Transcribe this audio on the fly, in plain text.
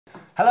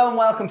Hello and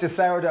welcome to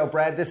Sourdough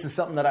Bread. This is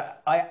something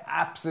that I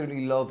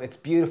absolutely love. It's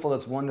beautiful,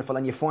 it's wonderful,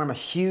 and you form a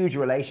huge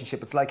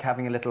relationship. It's like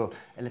having a little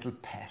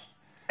pet.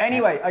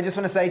 Anyway, I just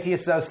want to say to you,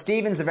 so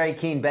Stephen's a very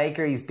keen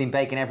baker. He's been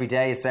baking every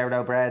day his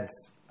sourdough breads,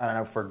 I don't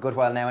know, for a good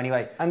while now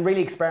anyway. I'm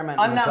really experimenting.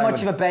 I'm not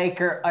much of a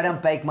baker. I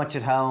don't bake much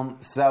at home.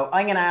 So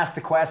I'm going to ask the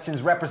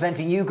questions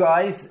representing you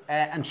guys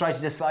and try to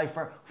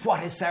decipher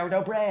what is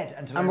sourdough bread.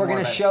 And we're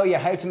going to show you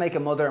how to make a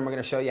mother, and we're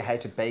going to show you how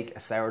to bake a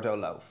sourdough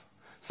loaf.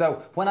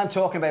 So when I'm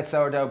talking about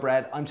sourdough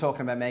bread, I'm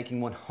talking about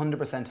making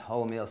 100%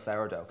 wholemeal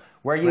sourdough.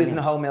 We're using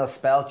a wholemeal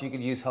spelt. You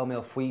could use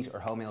wholemeal wheat or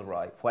wholemeal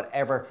rye,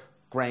 whatever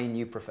grain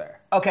you prefer.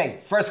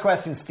 Okay, first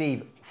question,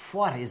 Steve.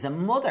 What is a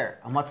mother?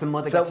 And what's a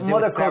mother got to do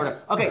with sourdough?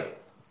 Okay,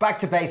 back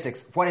to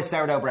basics. What is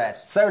sourdough bread?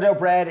 Sourdough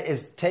bread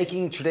is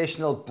taking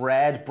traditional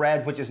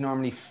bread which is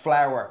normally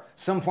flour,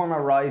 some form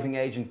of rising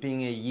agent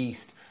being a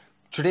yeast.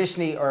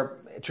 Traditionally,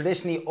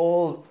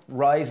 all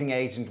rising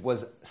agent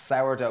was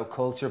sourdough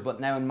culture, but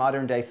now in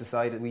modern day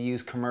society we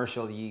use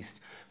commercial yeast,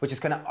 which is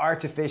kind of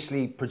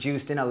artificially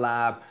produced in a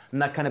lab,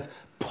 and that kind of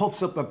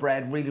puffs up a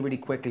bread really, really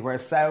quickly,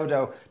 whereas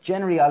sourdough,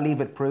 generally I'll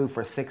leave it proof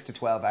for 6 to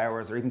 12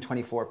 hours, or even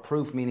 24,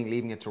 proof meaning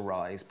leaving it to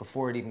rise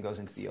before it even goes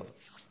into the oven.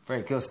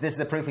 Very cool. So this is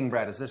a proofing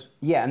bread, is it?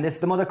 Yeah, and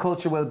the mother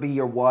culture will be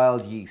your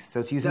wild yeast.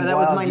 So it's using wild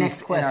yeast. That was my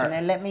next question,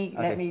 and let me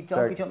don't be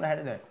jumping ahead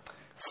of it.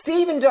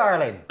 Stephen,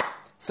 darling.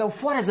 So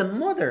what is a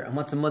mother, and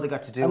what's a mother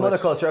got to do with? A mother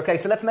culture. Okay,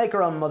 so let's make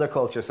our own mother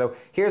culture. So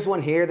here's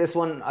one here. This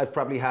one I've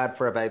probably had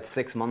for about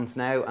 6 months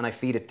now, and I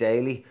feed it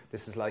daily.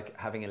 This is like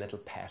having a little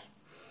pet.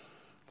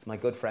 It's my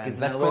good friend.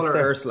 Let's call her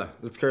Ursula.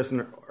 Let's call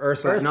her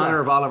Ursula in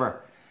honour of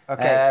Oliver.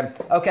 Okay.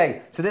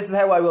 Okay, so this is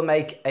how I will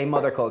make a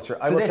mother culture.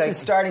 So this is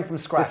starting from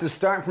scratch. This is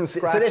starting from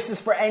scratch. So this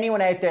is for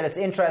anyone out there that's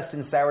interested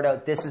in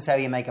sourdough. This is how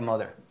you make a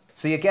mother.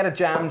 So you get a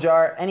jam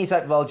jar, any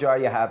type of old jar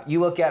you have. You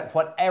will get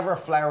whatever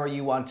flour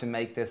you want to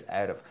make this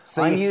out of.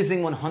 So I'm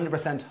using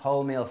 100%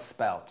 wholemeal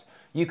spelt.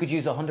 You could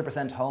use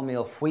 100%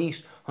 wholemeal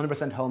wheat,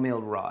 100%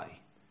 wholemeal rye.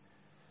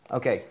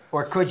 Okay.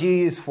 Or could you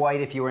use white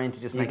if you were into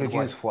just making white? You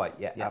could use white,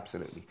 yeah,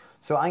 absolutely.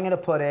 So I'm going to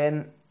put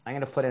in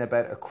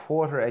about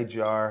 1/4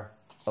 jar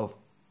of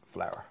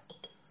flour.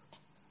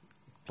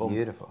 Boom.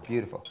 Beautiful.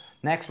 Beautiful.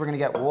 Next we're going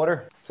to get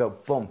water. So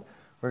boom,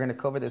 we're going to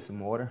cover this in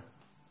water.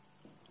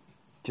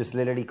 Just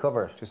literally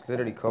cover it. Just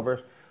literally cover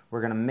it.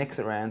 We're going to mix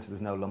it around so there's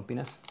no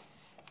lumpiness.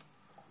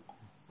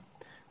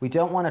 We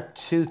don't want it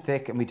too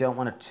thick and we don't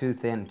want it too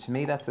thin. To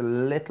me, that's a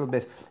little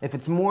bit... If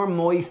it's more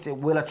moist, it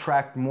will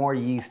attract more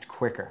yeast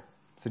quicker.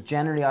 So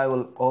generally, I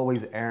will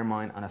always air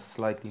mine on a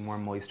slightly more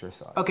moister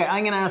side. Okay,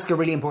 I'm going to ask a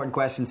really important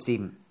question,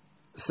 Stephen.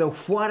 So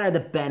what are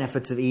the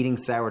benefits of eating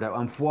sourdough,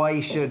 and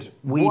why should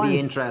we be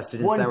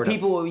interested in sourdough?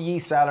 People with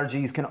yeast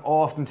allergies can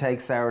often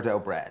take sourdough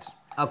bread.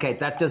 Okay,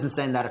 that doesn't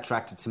sound that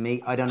attractive to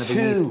me. I don't have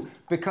a yeast.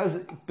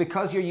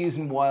 Because you're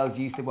using wild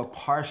yeast, it will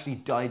partially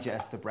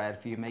digest the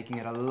bread for you, making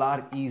it a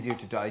lot easier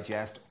to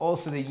digest.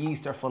 Also, the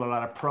yeast are full of a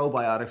lot of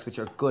probiotics, which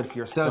are good for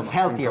your stomach. So it's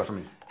healthier for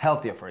me.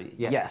 Healthier for you,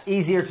 yeah. Yes.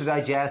 Easier to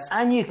digest.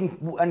 And you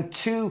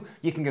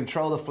can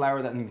control the flour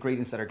and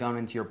ingredients that are going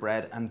into your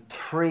bread. And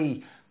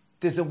 3,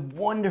 there's a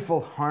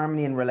wonderful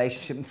harmony and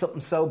relationship and something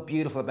so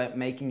beautiful about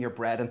making your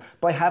bread. And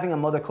by having a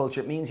mother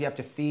culture, it means you have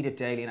to feed it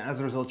daily. And as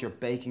a result, you're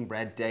baking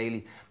bread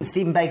daily.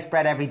 Stephen bakes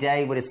bread every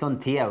day with his son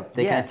Theo.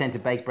 They kind of tend to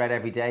bake bread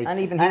every day. And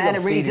even and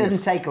it really doesn't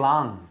take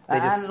long.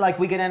 And like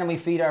we get in and we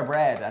feed our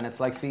bread, and it's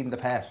like feeding the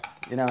pet.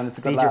 You know, and it's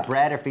a good laugh. Feed your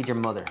bread or feed your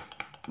mother?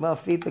 Well,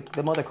 feed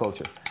the mother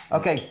culture.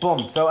 Okay,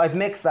 boom. So I've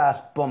mixed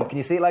that. Boom. Can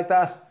you see it like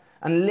that?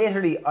 And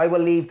literally, I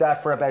will leave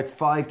that for about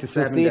 5 to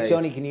 7 days. See it,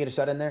 Johnny? Can you get a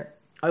shot in there?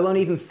 I won't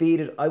even feed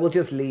it. I will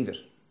just leave it.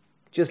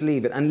 Just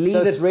leave it. And leave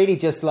it. So it's really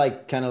just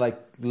like kind of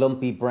like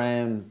lumpy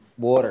brown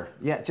water.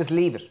 Yeah, just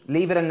leave it.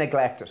 Leave it and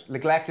neglect it.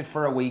 Neglect it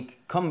for a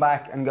week. Come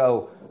back and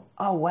go,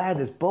 oh wow,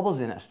 there's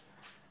bubbles in it.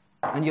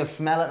 And you'll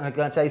smell it and it's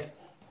going to taste...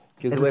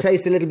 It'll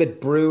taste a little bit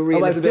brewery.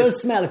 Oh, it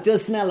does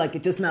smell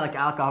like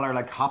alcohol or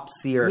like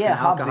hopsy or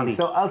alcohol.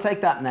 So I'll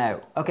take that now.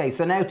 Okay,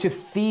 so now to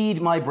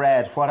feed my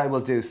bread, what I will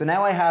do. So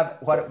now I have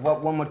what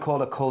one would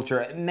call a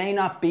culture. It may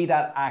not be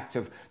that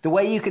active. The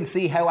way you can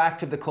see how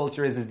active the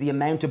culture is the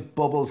amount of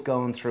bubbles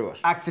going through it.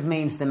 Active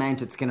means the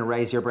amount it's going to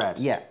raise your bread.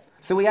 Yeah.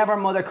 So we have our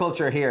mother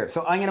culture here.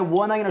 So I'm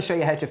going to show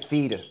you how to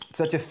feed it.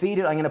 So to feed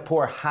it, I'm going to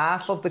pour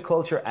half of the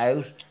culture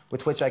out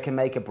with which I can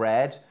make a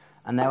bread.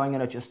 And now I'm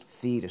going to just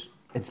feed it.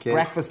 It's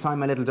breakfast time,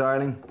 my little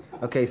darling.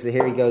 Okay, so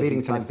here he goes.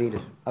 Feeding time. Feed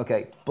it.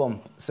 Okay,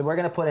 boom. So we're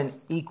going to put in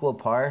equal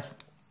part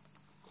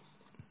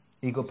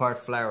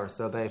flour.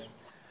 So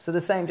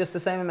just the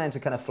same amount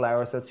of kind of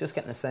flour. So it's just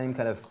getting the same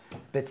kind of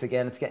bits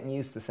again. It's getting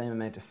used to the same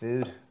amount of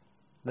food. A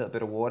little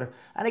bit of water.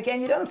 And again,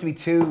 you don't have to be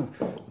too,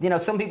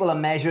 some people will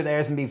measure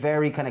theirs and be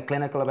very kind of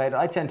clinical about it.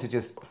 I tend to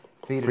just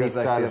feed it as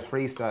I feel.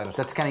 Freestyle it.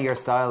 That's kind of your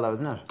style though,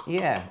 isn't it?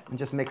 Yeah, and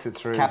just mix it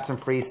through. Captain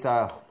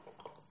Freestyle.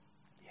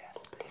 Yes.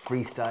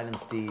 Freestyling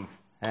Steve.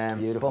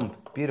 Beautiful. Boom.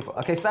 Beautiful.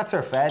 Okay, so that's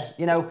her fed.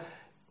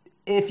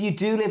 If you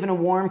do live in a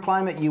warm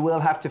climate, you will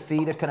have to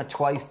feed it kind of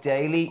twice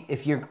daily.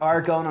 If you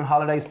are going on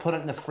holidays, put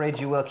it in the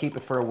fridge. You will keep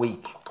it for a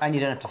week. And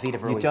you don't have to feed it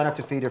for a week. You don't have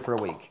to feed it for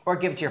a week. Or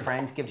give it to your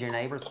friends, give it to your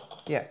neighbours.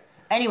 Yeah.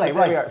 Anyway,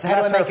 right. So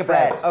how do I make a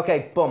bread?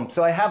 Okay, boom.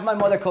 So I have my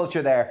mother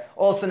culture there,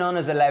 also known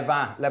as a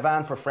levain.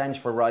 Levain for French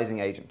for rising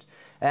agent.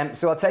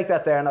 So I'll take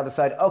that there and I'll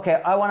decide,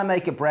 okay, I want to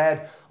make a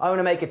bread. I want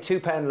to make a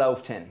 2-pound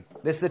loaf tin.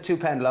 This is a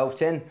 2-pound loaf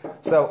tin.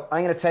 So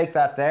I'm going to take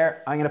that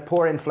there. I'm going to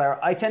pour in flour.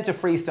 I tend to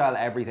freestyle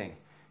everything.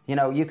 You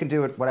know, you can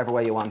do it whatever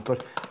way you want,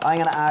 but I'm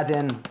going to add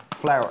in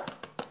flour.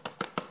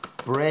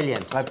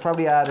 Brilliant. I've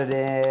probably added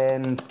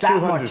in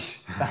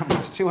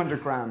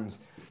 200 grams.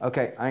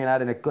 Okay, I'm going to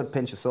add in a good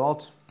pinch of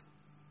salt.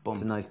 Boom.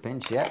 It's a nice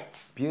pinch, yeah.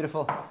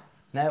 Beautiful.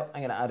 Now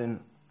I'm going to add in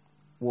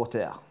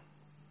water.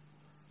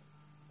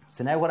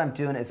 So now what I'm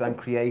doing is I'm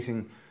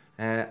creating,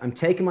 I'm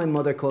taking my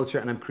mother culture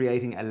and I'm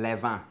creating a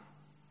levain.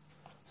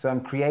 So I'm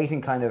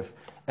creating kind of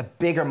a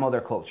bigger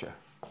mother culture,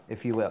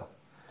 if you will.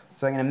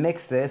 So I'm going to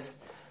mix this.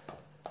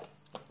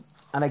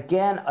 And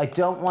again, I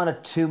don't want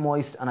it too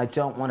moist and I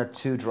don't want it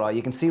too dry.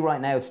 You can see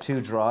right now it's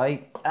too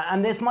dry.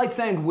 And this might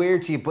sound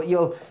weird to you, but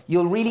you'll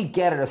really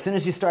get it as soon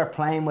as you start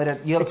playing with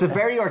it. It's a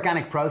very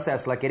organic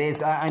process, like it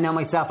is. I know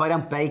myself, I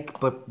don't bake,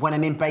 but when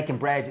I'm in baking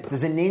bread,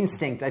 there's an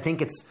instinct. I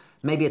think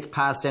maybe it's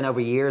passed down over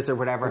years or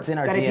whatever. It's in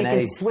our DNA. DNA. If you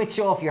can switch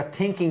off your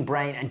thinking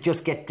brain and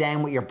just get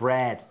down with your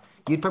bread,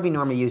 you'd probably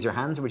normally use your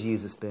hands, or would you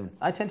use a spoon?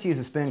 I tend to use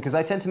a spoon because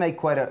I tend to make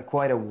quite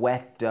a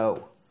wet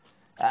dough.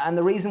 And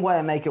the reason why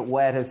I make it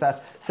wet is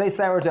that, say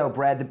sourdough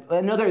bread,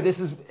 this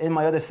is in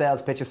my other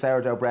sales pitch of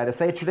sourdough bread, is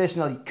say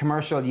traditional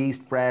commercial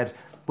yeast bread,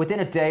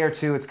 within a day or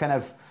two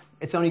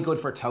it's only good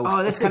for toast.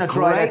 Oh, this is kind of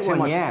great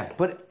one, yeah.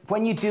 But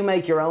when you do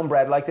make your own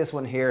bread, like this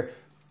one here,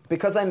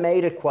 because I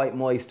made it quite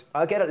moist,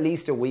 I'll get at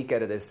least a week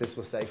out of this. This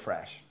will stay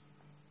fresh.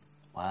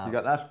 Wow. You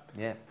got that?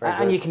 Yeah, very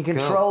good. And you can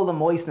control the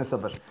moistness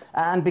of it.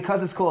 And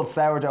because it's called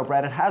sourdough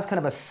bread, it has kind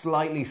of a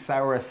slightly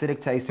sour, acidic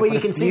taste to it. But you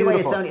can see the way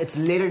it's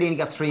literally only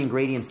got 3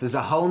 ingredients. There's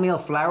a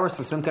wholemeal flour,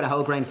 so some kind of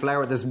whole grain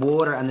flour. There's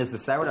water, and there's the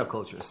sourdough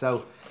culture.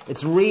 So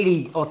it's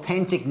really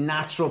authentic,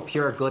 natural,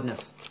 pure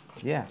goodness.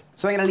 Yeah.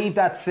 So I'm going to leave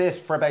that sit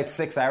for about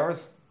 6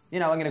 hours. You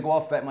know, I'm going to go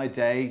off about my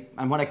day,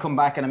 and when I come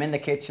back and I'm in the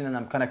kitchen and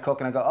I'm kind of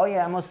cooking, I go, oh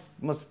yeah, I must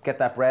get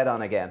that bread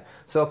on again.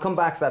 So I'll come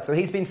back to that. So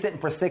he's been sitting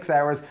for 6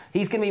 hours.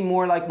 He's going to be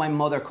more like my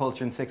mother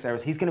culture in 6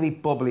 hours. He's going to be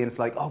bubbly, and it's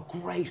like, oh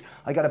great,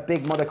 I got a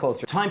big mother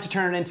culture. Time to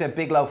turn it into a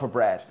big loaf of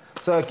bread.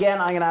 So again,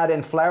 I'm going to add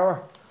in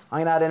flour. I'm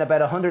going to add in about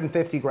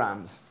 150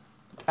 grams.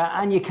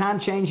 And you can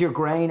change your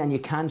grain and you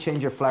can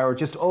change your flour.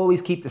 Just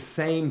always keep the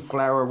same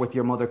flour with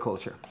your mother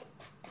culture.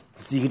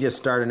 So you could just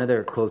start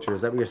another culture,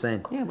 is that what you're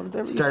saying? Yeah,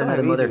 well, start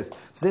another mother.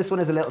 So this one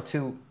is a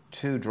little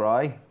too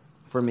dry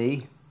for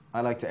me.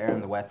 I like to err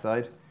on the wet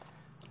side.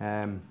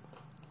 Okay,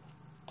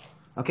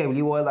 will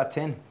you oil that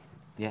tin?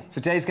 Yeah. So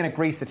Dave's going to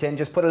grease the tin.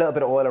 Just put a little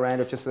bit of oil around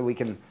it just so we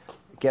can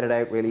get it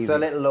out really easy. So a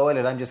little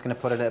oil, I'm just going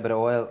to put a little bit of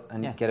oil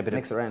and get a bit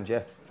mix around,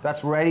 yeah.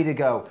 That's ready to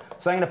go.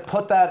 So I'm going to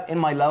put that in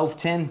my loaf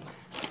tin.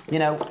 You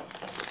know,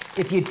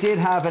 if you did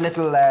have a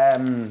little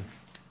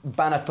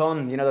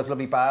banneton, you know those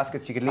lovely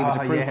baskets, you could leave it to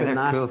proof in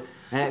that. Cool.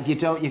 If you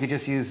don't, you could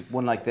just use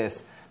one like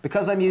this.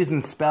 Because I'm using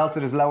spelt,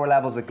 there's lower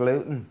levels of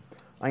gluten.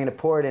 I'm going to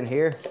pour it in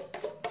here.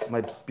 My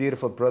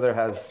beautiful brother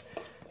has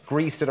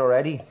greased it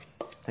already.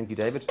 Thank you,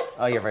 David.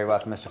 Oh, you're very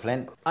welcome, Mr.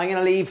 Flynn. I'm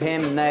going to leave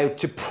him now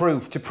to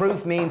proof. To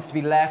proof means to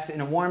be left in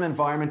a warm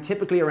environment,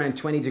 typically around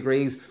 20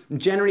 degrees.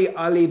 And generally,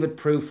 I'll leave it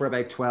proof for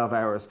about 12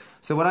 hours.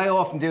 So what I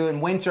often do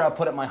in winter, I'll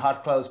put it in my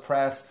hot clothes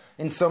press.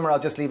 In summer, I'll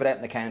just leave it out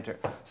on the counter.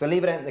 So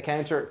leave it out on the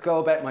counter, go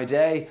about my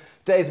day.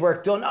 Day's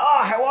work done.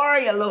 Oh, how are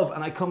you, love?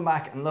 And I come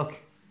back and look,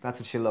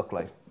 that's what she'll look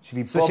like. She'll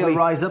be bubbly. So she'll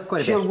rise up quite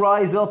a bit? She'll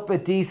rise up a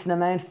decent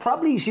amount.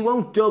 Probably, she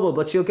won't double,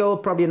 but she'll go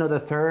up probably another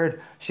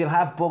third. She'll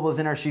have bubbles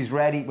in her. She's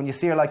ready. When you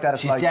see her like that,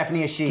 it's she's like... She's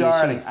definitely a she.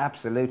 Darling,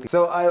 absolutely.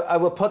 So I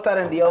will put that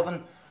in the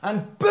oven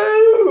and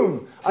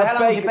boom! So how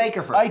long would you bake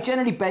her for? I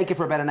generally bake it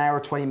for about an hour,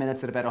 20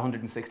 minutes at about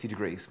 160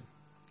 degrees.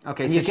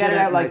 Okay, and so you get it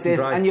out like nice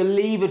this and you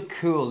leave it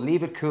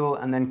cool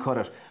and then cut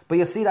it. But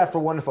you'll see that for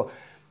wonderful.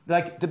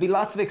 Like, there'll be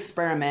lots of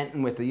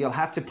experimenting with it. You'll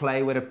have to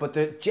play with it.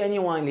 But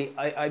genuinely,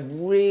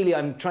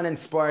 I'm trying to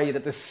inspire you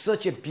that there's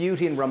such a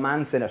beauty and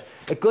romance in it.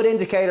 A good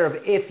indicator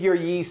of if your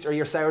yeast or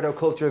your sourdough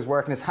culture is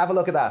working is have a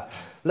look at that.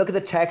 Look at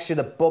the texture,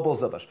 the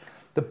bubbles of it.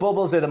 The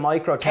bubbles are the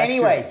micro texture.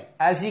 Anyway,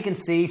 as you can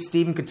see,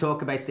 Stephen could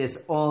talk about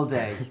this all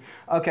day.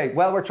 Okay,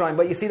 well, we're trying.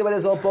 But you see the way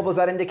there's all bubbles?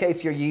 That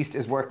indicates your yeast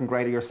is working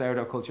great or your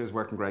sourdough culture is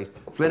working great.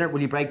 Flinner,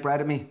 will you break bread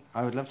with me?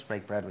 I would love to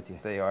break bread with you.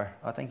 There you are.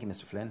 Oh, thank you,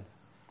 Mr. Flynn.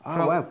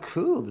 Oh, wow,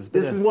 cool. This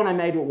is one I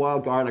made with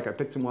wild garlic. I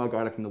picked some wild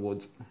garlic from the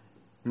woods.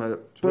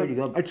 It's really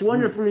good. It's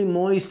wonderfully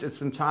moist. It's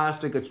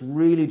fantastic. It's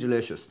really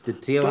delicious.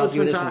 Did Theo help you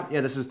with this one? Yeah,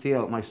 this was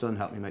Theo. My son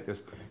helped me make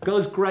this.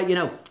 Goes great. You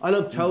know, I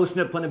love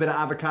toasting it, putting a bit of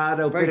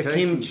avocado, a bit of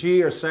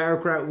kimchi or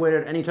sauerkraut with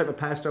it, any type of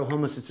pesto,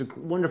 hummus. It's a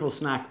wonderful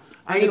snack.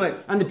 Anyway,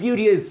 and the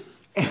beauty is,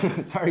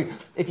 sorry,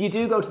 if you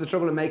do go to the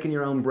trouble of making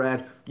your own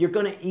bread, you're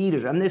going to eat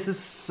it, and this is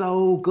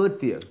so good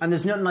for you. And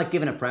there's nothing like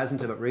giving a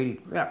present of it, really.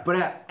 Yeah.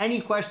 But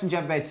any questions you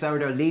have about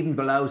sourdough, leave them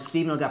below.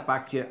 Stephen will get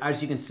back to you.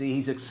 As you can see,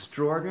 he's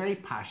extraordinarily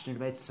passionate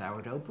about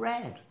sourdough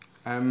bread.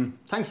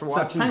 Thanks for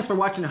watching. So thanks for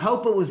watching. I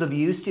hope it was of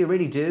use to you,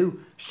 really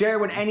do. Share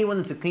with anyone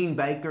that's a clean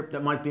baker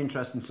that might be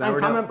interested in sourdough.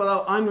 And comment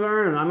below. I'm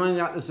learning. I'm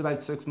only at this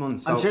about 6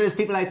 months. So. I'm sure there's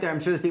people out there.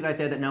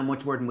 That know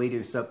much more than we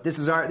do. So this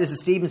is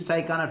Stephen's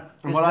take on it.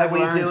 This is how we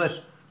do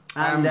it.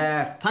 And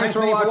thanks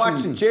for watching.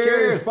 watching.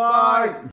 Cheers. Bye.